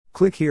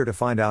Click here to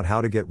find out how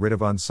to get rid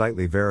of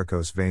unsightly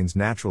varicose veins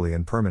naturally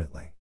and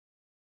permanently.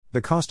 The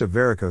cost of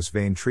varicose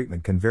vein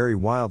treatment can vary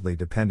wildly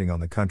depending on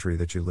the country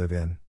that you live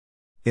in.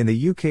 In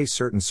the UK,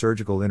 certain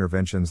surgical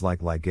interventions like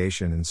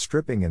ligation and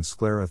stripping and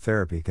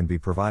sclerotherapy can be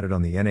provided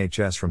on the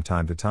NHS from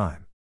time to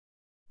time.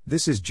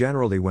 This is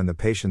generally when the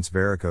patient's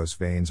varicose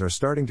veins are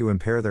starting to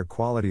impair their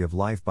quality of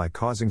life by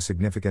causing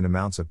significant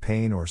amounts of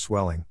pain or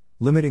swelling,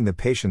 limiting the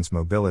patient's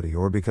mobility,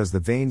 or because the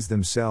veins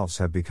themselves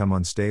have become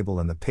unstable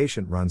and the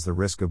patient runs the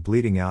risk of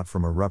bleeding out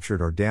from a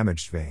ruptured or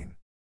damaged vein.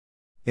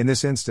 In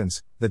this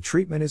instance, the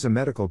treatment is a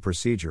medical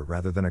procedure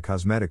rather than a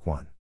cosmetic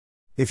one.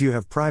 If you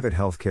have private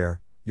health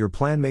care, your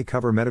plan may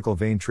cover medical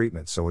vein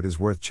treatment, so it is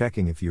worth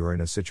checking if you are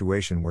in a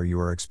situation where you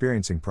are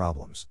experiencing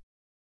problems.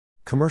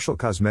 Commercial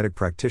cosmetic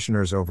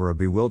practitioners offer a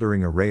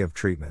bewildering array of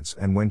treatments,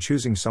 and when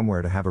choosing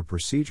somewhere to have a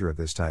procedure of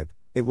this type,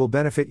 it will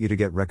benefit you to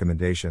get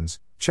recommendations.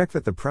 Check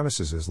that the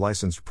premises is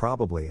licensed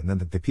properly and then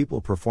that the people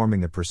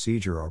performing the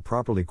procedure are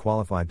properly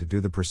qualified to do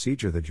the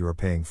procedure that you are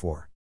paying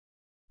for.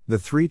 The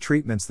three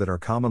treatments that are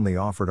commonly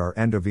offered are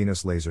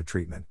endovenous laser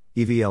treatment,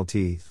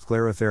 EVLT,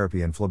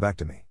 sclerotherapy, and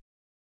phlebectomy.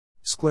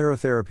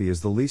 Sclerotherapy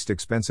is the least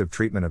expensive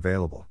treatment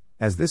available,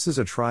 as this is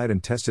a tried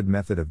and tested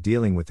method of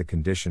dealing with the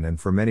condition, and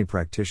for many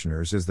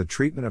practitioners is the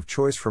treatment of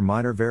choice for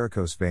minor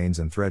varicose veins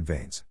and thread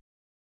veins.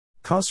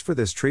 Costs for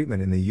this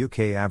treatment in the UK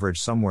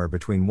average somewhere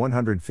between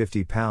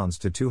 £150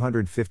 to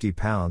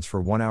 £250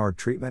 for 1 hour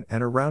treatment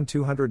and around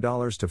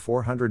 $200 to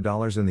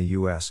 $400 in the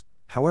US.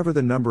 However,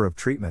 the number of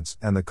treatments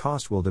and the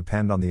cost will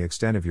depend on the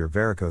extent of your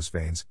varicose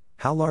veins,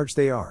 how large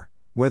they are,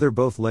 whether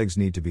both legs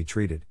need to be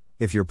treated,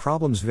 if your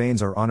problem's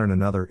veins are on in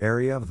another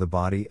area of the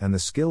body, and the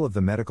skill of the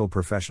medical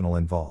professional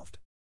involved.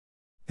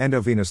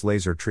 Endovenous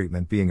laser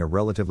treatment, being a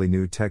relatively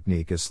new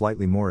technique, is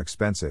slightly more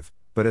expensive,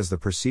 but as the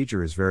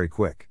procedure is very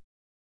quick.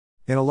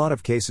 In a lot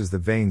of cases the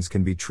veins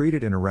can be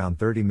treated in around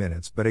 30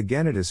 minutes, but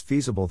again it is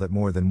feasible that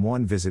more than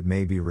one visit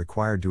may be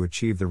required to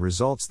achieve the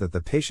results that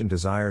the patient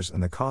desires,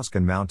 and the cost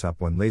can mount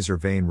up when laser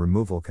vein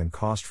removal can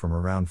cost from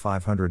around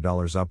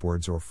 $500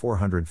 upwards or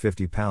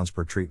 £450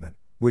 per treatment,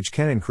 which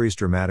can increase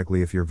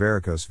dramatically if your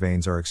varicose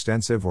veins are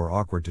extensive or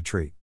awkward to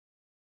treat.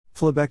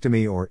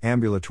 Phlebectomy or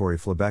ambulatory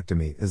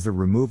phlebectomy is the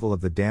removal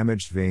of the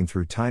damaged vein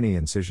through tiny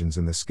incisions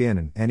in the skin,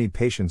 and any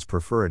patients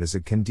prefer it as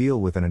it can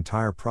deal with an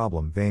entire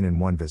problem vein in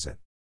one visit.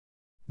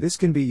 This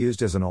can be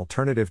used as an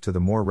alternative to the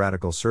more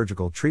radical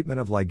surgical treatment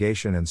of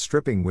ligation and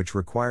stripping, which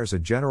requires a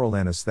general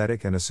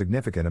anesthetic and a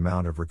significant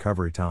amount of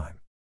recovery time.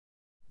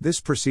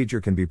 This procedure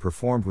can be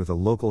performed with a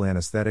local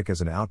anesthetic as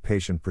an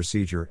outpatient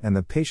procedure, and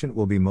the patient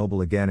will be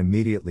mobile again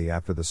immediately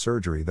after the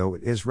surgery, though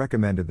it is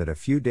recommended that a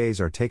few days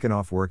are taken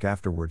off work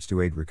afterwards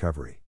to aid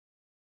recovery.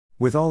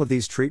 With all of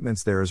these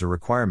treatments, there is a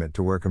requirement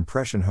to wear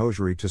compression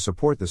hosiery to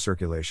support the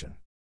circulation.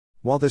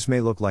 While this may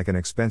look like an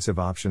expensive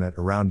option at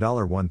around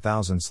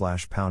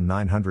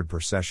 $1,000/£900 per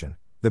session,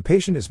 the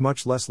patient is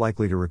much less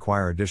likely to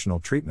require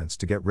additional treatments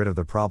to get rid of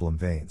the problem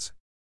veins.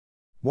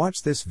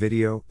 Watch this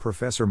video.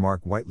 Professor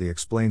Mark Whiteley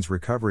explains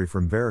recovery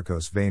from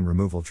varicose vein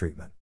removal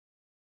treatment.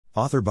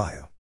 Author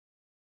bio.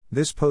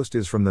 This post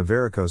is from the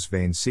Varicose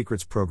Vein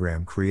Secrets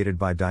program created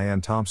by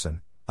Diane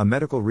Thompson, a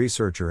medical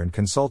researcher and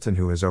consultant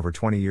who has over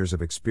 20 years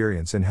of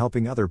experience in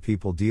helping other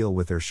people deal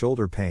with their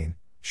shoulder pain,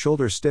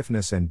 shoulder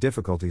stiffness, and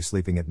difficulty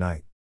sleeping at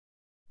night.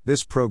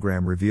 This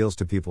program reveals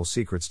to people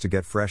secrets to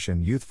get fresh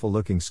and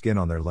youthful-looking skin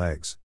on their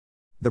legs.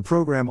 The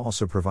program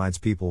also provides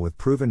people with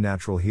proven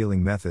natural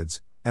healing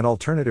methods and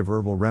alternative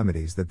herbal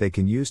remedies that they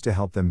can use to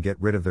help them get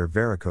rid of their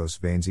varicose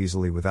veins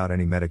easily without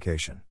any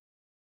medication.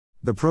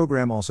 The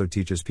program also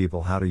teaches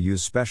people how to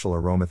use special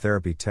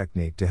aromatherapy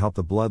technique to help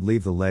the blood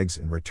leave the legs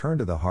and return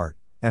to the heart,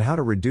 and how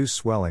to reduce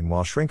swelling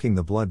while shrinking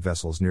the blood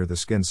vessels near the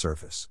skin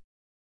surface.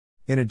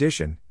 In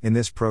addition, in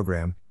this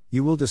program,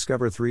 you will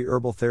discover 3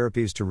 herbal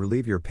therapies to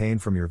relieve your pain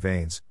from your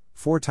veins,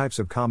 4 types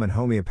of common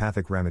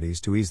homeopathic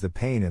remedies to ease the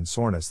pain and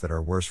soreness that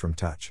are worse from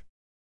touch.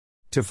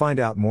 To find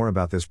out more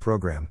about this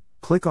program,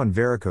 click on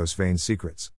Varicose Vein Secrets.